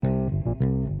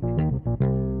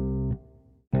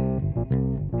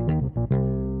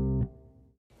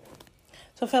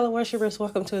So, fellow worshipers,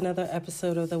 welcome to another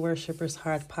episode of the Worshipers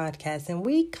Heart Podcast. And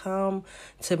we come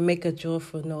to make a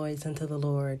joyful noise unto the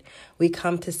Lord. We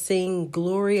come to sing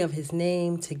glory of his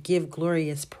name, to give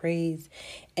glorious praise,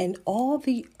 and all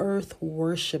the earth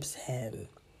worships him.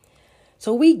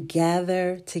 So we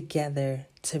gather together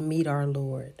to meet our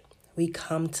Lord. We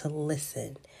come to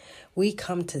listen. We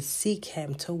come to seek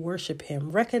him, to worship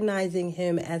him, recognizing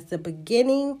him as the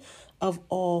beginning of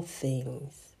all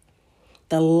things,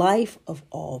 the life of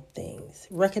all things,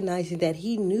 recognizing that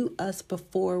he knew us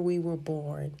before we were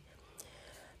born,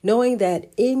 knowing that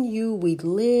in you we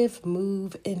live,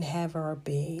 move, and have our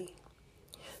being.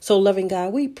 So, loving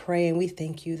God, we pray and we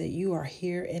thank you that you are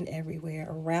here and everywhere,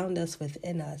 around us,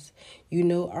 within us. You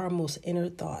know our most inner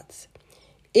thoughts.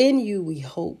 In you we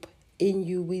hope. In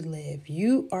you we live.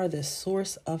 You are the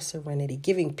source of serenity,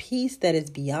 giving peace that is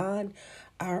beyond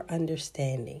our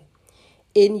understanding.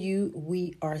 In you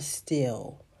we are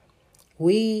still.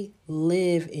 We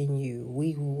live in you.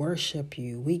 We worship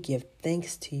you. We give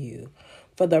thanks to you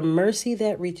for the mercy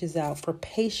that reaches out, for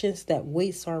patience that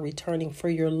waits on returning, for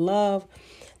your love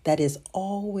that is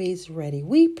always ready.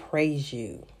 We praise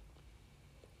you.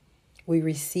 We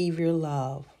receive your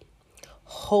love.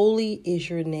 Holy is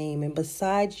your name, and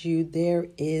besides you, there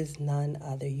is none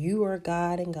other. You are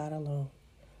God and God alone.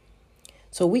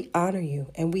 So we honor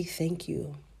you and we thank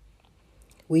you.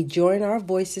 We join our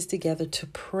voices together to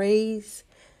praise,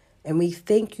 and we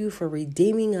thank you for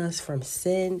redeeming us from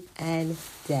sin and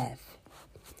death.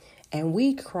 And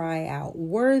we cry out,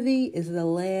 worthy is the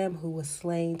Lamb who was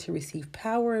slain to receive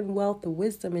power and wealth,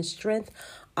 wisdom and strength,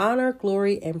 honor,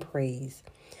 glory, and praise.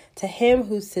 To him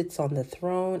who sits on the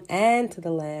throne and to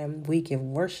the Lamb, we give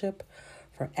worship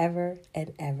forever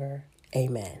and ever.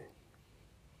 Amen.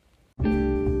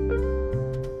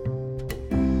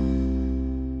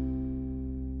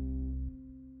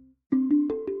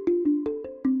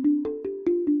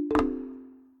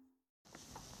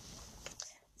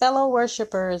 Fellow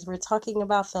worshipers, we're talking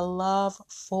about the love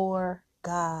for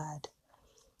God.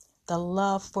 The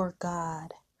love for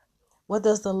God. What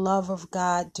does the love of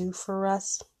God do for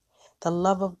us? The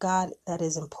love of God that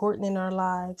is important in our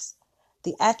lives,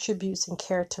 the attributes and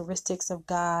characteristics of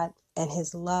God and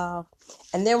his love.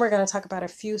 And then we're going to talk about a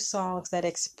few songs that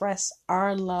express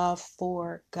our love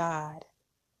for God.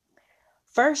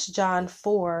 1 John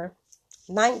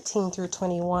 4:19 through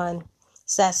 21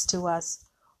 says to us,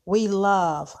 we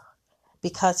love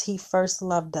because he first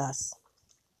loved us.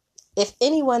 If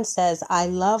anyone says, I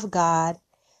love God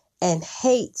and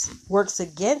hates, works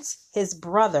against his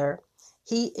brother,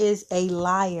 he is a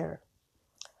liar.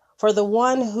 For the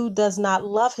one who does not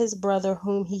love his brother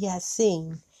whom he has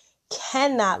seen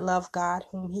cannot love God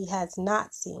whom he has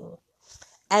not seen.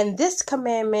 And this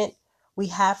commandment we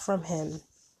have from him,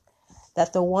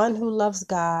 that the one who loves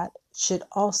God should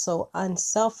also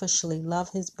unselfishly love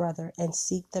his brother and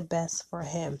seek the best for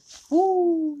him.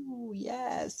 Woo,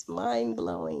 yes,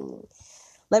 mind-blowing.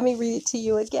 Let me read it to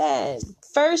you again.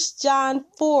 1 John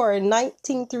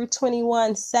 4:19 through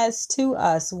 21 says to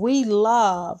us, we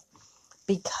love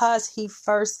because he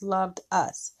first loved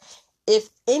us. If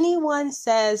anyone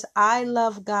says, I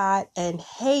love God and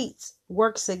hates,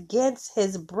 works against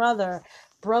his brother,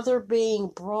 brother being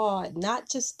broad, not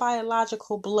just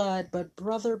biological blood, but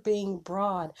brother being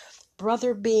broad,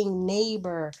 brother being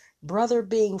neighbor, brother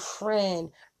being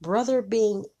friend, brother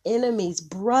being enemies,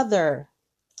 brother,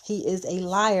 he is a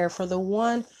liar. For the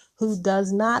one who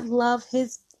does not love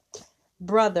his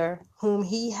brother whom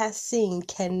he has seen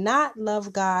cannot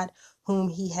love God whom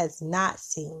he has not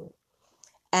seen.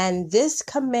 And this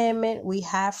commandment we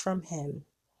have from him,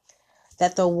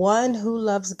 that the one who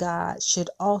loves God should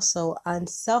also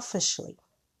unselfishly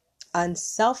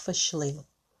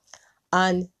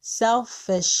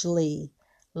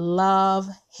love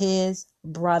his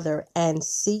brother and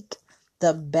seek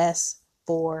the best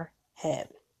for him.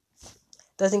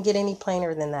 Doesn't get any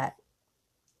plainer than that.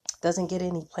 Doesn't get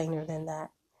any plainer than that.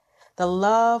 The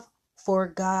love for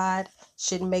God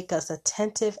should make us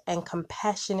attentive and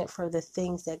compassionate for the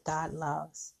things that God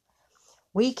loves.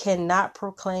 We cannot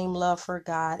proclaim love for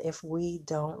God if we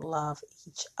don't love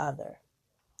each other.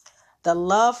 The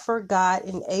love for God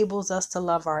enables us to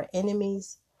love our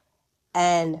enemies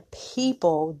and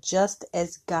people just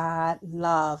as God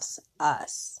loves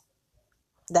us.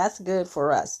 That's good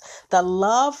for us. The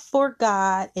love for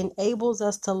God enables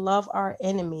us to love our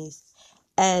enemies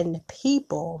and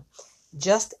people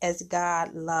just as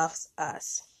God loves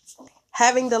us.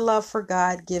 Having the love for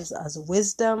God gives us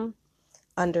wisdom,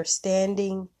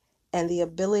 understanding, and the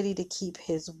ability to keep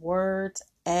his words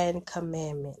and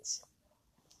commandments.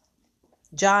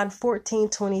 John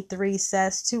 14:23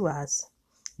 says to us,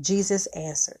 Jesus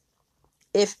answered,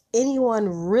 "If anyone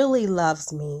really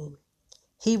loves me,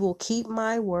 he will keep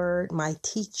my word, my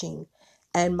teaching,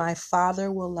 and my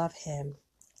Father will love him,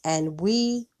 and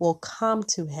we will come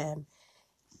to him,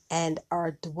 and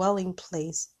our dwelling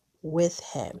place with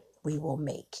him we will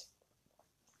make."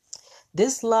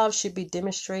 This love should be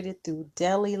demonstrated through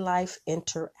daily life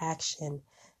interaction.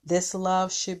 This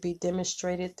love should be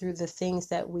demonstrated through the things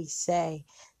that we say.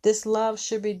 This love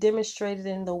should be demonstrated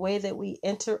in the way that we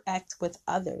interact with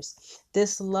others.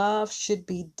 This love should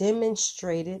be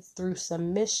demonstrated through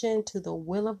submission to the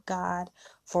will of God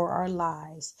for our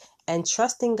lives and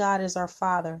trusting God as our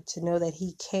Father to know that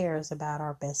He cares about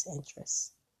our best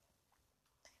interests.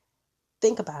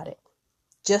 Think about it.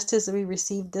 Just as we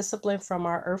receive discipline from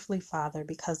our earthly father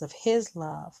because of his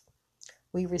love,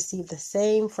 we receive the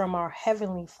same from our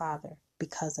heavenly Father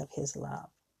because of his love.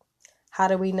 How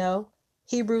do we know?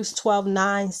 Hebrews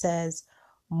 12:9 says,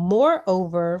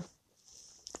 "Moreover,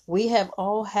 we have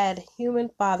all had human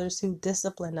fathers who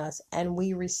disciplined us, and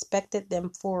we respected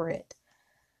them for it.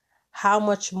 How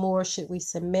much more should we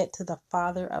submit to the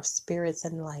Father of spirits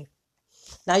and life?"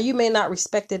 Now, you may not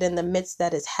respect it in the midst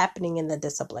that is happening in the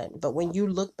discipline, but when you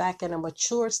look back in a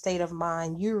mature state of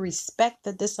mind, you respect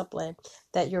the discipline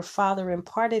that your Father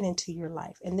imparted into your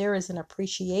life, and there is an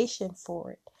appreciation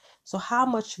for it. So how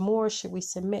much more should we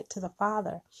submit to the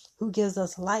Father who gives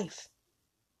us life?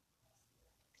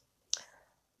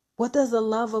 What does the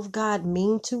love of God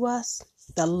mean to us?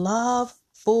 The love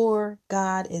for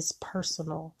God is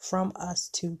personal from us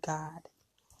to God.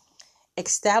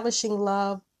 Establishing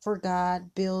love for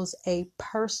God builds a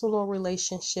personal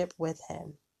relationship with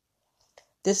Him.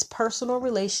 This personal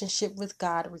relationship with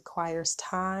God requires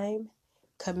time,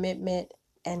 commitment,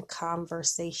 and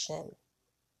conversation.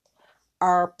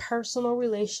 Our personal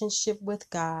relationship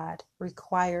with God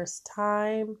requires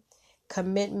time,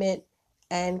 commitment,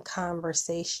 and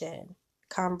conversation.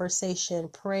 Conversation,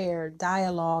 prayer,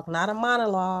 dialogue, not a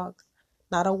monologue,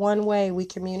 not a one-way we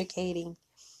communicating.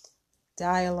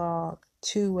 Dialogue,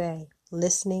 two-way,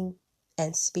 listening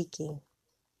and speaking.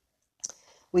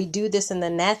 We do this in the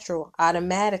natural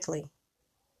automatically.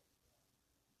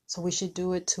 So we should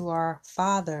do it to our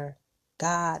Father,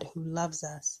 God, who loves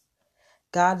us.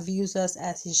 God views us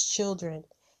as His children,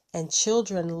 and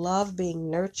children love being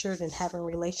nurtured and having a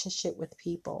relationship with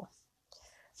people.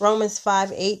 Romans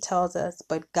 5:8 tells us,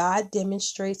 "But God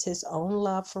demonstrates His own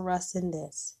love for us in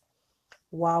this: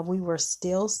 while we were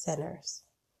still sinners,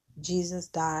 Jesus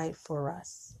died for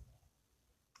us."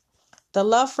 The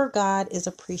love for God is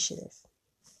appreciative.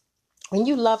 When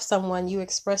you love someone, you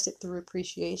express it through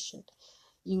appreciation.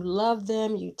 You love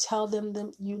them, you tell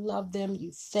them you love them,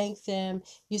 you thank them,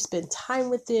 you spend time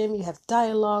with them, you have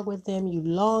dialogue with them, you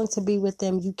long to be with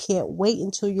them, you can't wait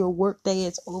until your workday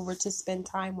is over to spend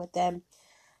time with them.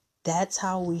 That's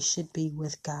how we should be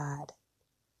with God.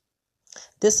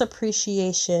 This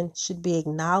appreciation should be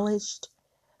acknowledged.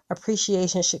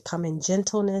 Appreciation should come in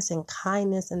gentleness and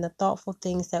kindness and the thoughtful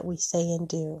things that we say and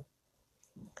do.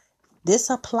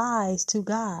 This applies to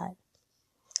God.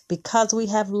 Because we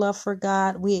have love for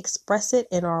God, we express it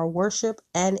in our worship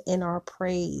and in our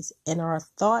praise, in our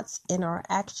thoughts, in our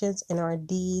actions, in our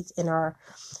deeds, in our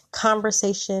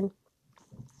conversation.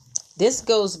 This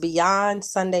goes beyond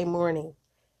Sunday morning.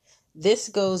 This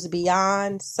goes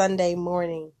beyond Sunday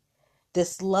morning.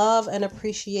 This love and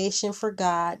appreciation for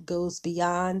God goes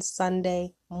beyond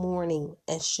Sunday morning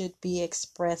and should be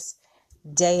expressed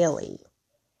daily.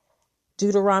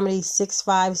 Deuteronomy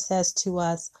 6:5 says to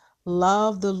us,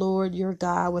 "Love the Lord your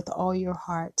God with all your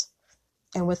heart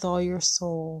and with all your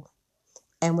soul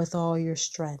and with all your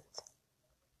strength."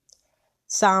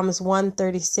 Psalms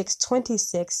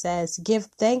 136:26 says, "Give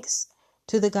thanks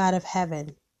to the God of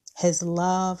heaven. His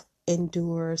love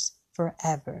endures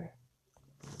forever."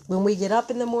 When we get up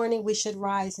in the morning, we should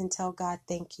rise and tell God,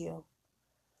 "Thank you."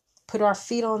 Put our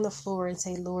feet on the floor and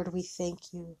say, "Lord, we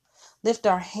thank you." Lift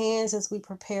our hands as we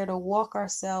prepare to walk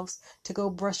ourselves to go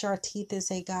brush our teeth and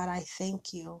say, "God, I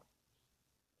thank you."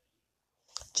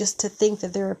 Just to think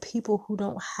that there are people who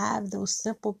don't have those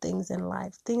simple things in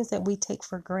life, things that we take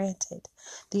for granted.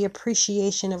 The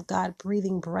appreciation of God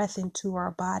breathing breath into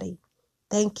our body.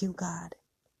 Thank you, God.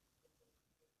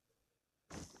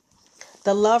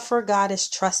 The love for God is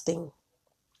trusting.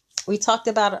 We talked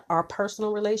about our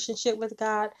personal relationship with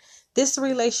God. This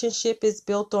relationship is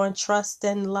built on trust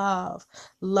and love.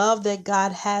 Love that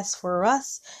God has for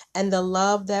us and the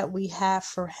love that we have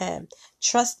for Him.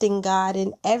 Trusting God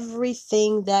in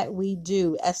everything that we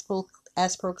do, as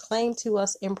proclaimed to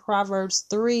us in Proverbs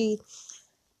 3,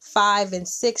 5 and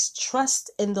 6, trust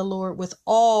in the Lord with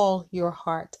all your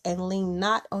heart and lean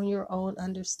not on your own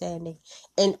understanding.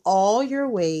 In all your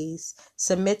ways,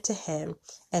 submit to him,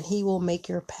 and he will make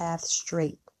your path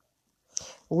straight.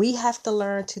 We have to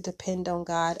learn to depend on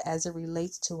God as it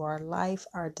relates to our life,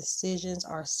 our decisions,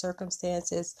 our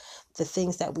circumstances, the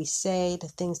things that we say, the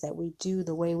things that we do,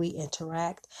 the way we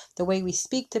interact, the way we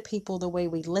speak to people, the way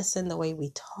we listen, the way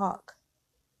we talk.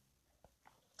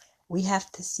 We have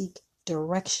to seek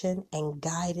direction and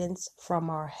guidance from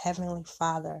our Heavenly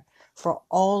Father for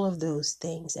all of those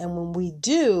things. And when we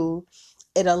do,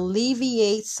 it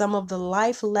alleviates some of the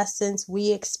life lessons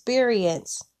we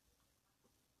experience.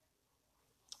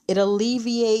 It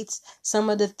alleviates some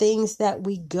of the things that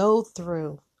we go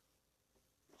through.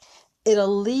 It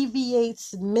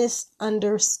alleviates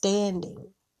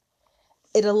misunderstanding.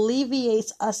 It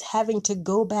alleviates us having to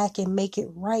go back and make it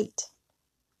right.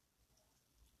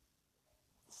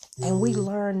 And we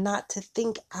learn not to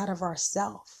think out of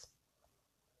ourselves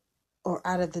or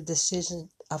out of the decision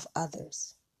of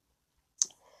others.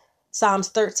 Psalms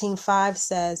 13:5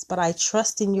 says, "But I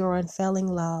trust in your unfailing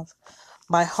love.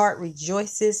 My heart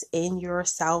rejoices in your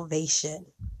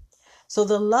salvation." So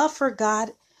the love for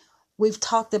God we've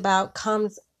talked about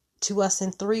comes to us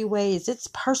in 3 ways. It's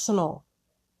personal.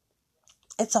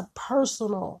 It's a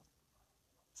personal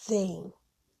thing.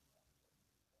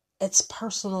 It's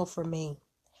personal for me.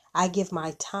 I give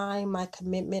my time, my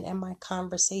commitment, and my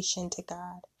conversation to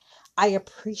God. I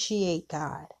appreciate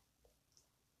God.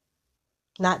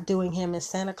 Not doing him as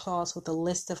Santa Claus with a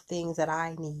list of things that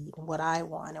I need, and what I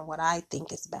want, and what I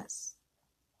think is best.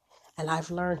 And I've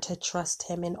learned to trust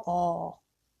him in all,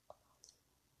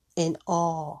 in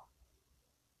all,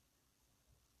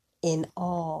 in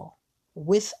all,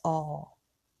 with all.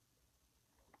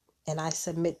 And I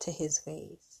submit to his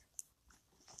ways.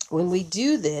 When we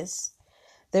do this,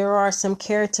 there are some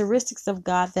characteristics of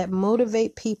God that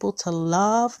motivate people to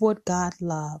love what God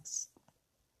loves.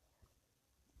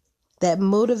 That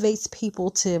motivates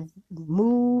people to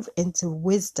move into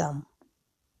wisdom.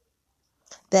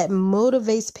 That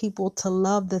motivates people to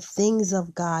love the things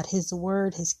of God, his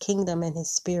word, his kingdom, and his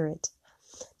spirit.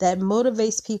 That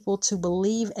motivates people to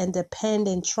believe and depend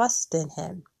and trust in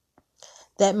him.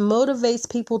 That motivates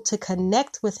people to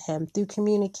connect with him through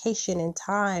communication and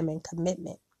time and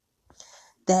commitment.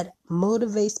 That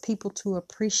motivates people to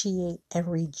appreciate and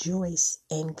rejoice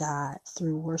in God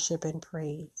through worship and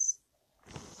praise.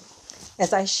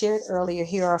 As I shared earlier,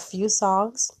 here are a few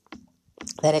songs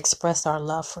that express our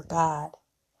love for God.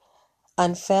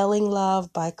 Unfailing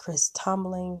Love by Chris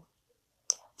Tomlin.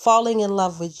 Falling in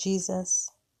Love with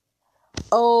Jesus.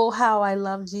 Oh, How I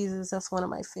Love Jesus. That's one of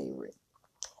my favorites.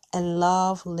 And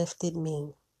Love Lifted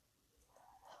Me.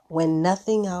 When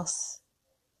nothing else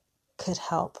could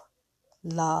help,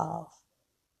 love,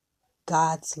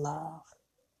 God's love,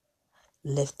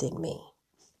 lifted me.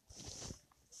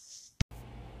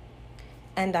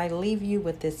 And I leave you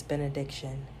with this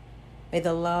benediction. May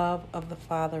the love of the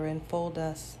Father enfold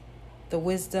us, the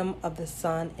wisdom of the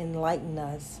Son enlighten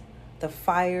us, the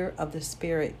fire of the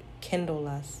Spirit kindle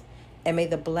us, and may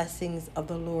the blessings of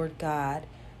the Lord God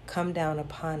come down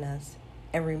upon us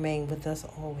and remain with us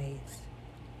always.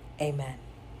 Amen.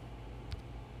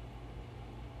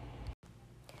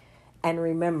 And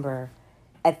remember,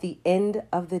 at the end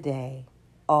of the day,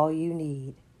 all you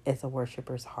need is a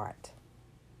worshiper's heart.